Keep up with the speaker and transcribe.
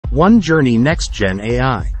One Journey Nextgen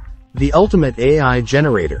AI. The ultimate AI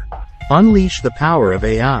generator. Unleash the power of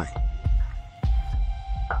AI.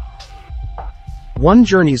 One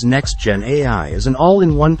Journey's Nextgen AI is an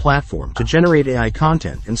all-in-one platform to generate AI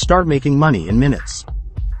content and start making money in minutes.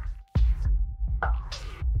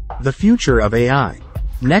 The future of AI.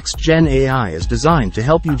 Nextgen AI is designed to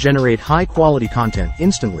help you generate high-quality content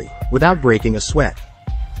instantly, without breaking a sweat.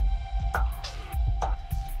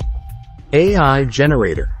 AI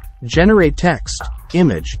Generator. Generate text,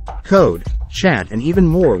 image, code, chat and even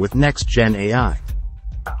more with Nextgen AI.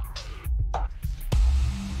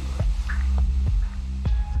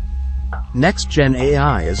 Nextgen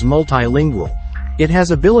AI is multilingual. It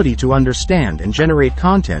has ability to understand and generate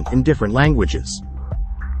content in different languages.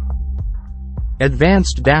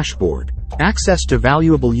 Advanced Dashboard. Access to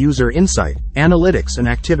valuable user insight, analytics and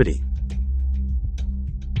activity.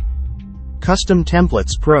 Custom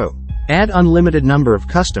Templates Pro. Add unlimited number of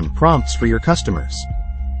custom prompts for your customers.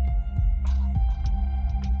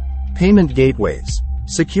 Payment Gateways.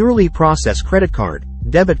 Securely process credit card,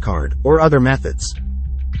 debit card, or other methods.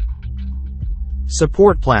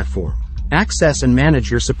 Support Platform. Access and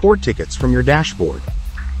manage your support tickets from your dashboard.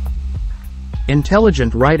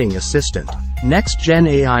 Intelligent Writing Assistant. Nextgen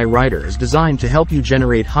AI Writer is designed to help you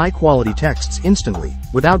generate high-quality texts instantly,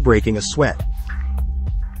 without breaking a sweat.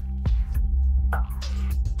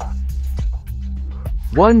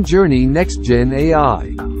 One Journey Nextgen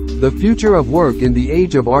AI. The future of work in the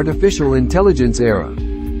age of artificial intelligence era.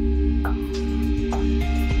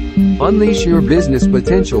 Unleash your business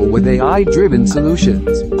potential with AI-driven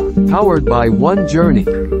solutions. Powered by One Journey,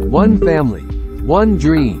 One Family, One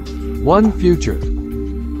Dream, One Future.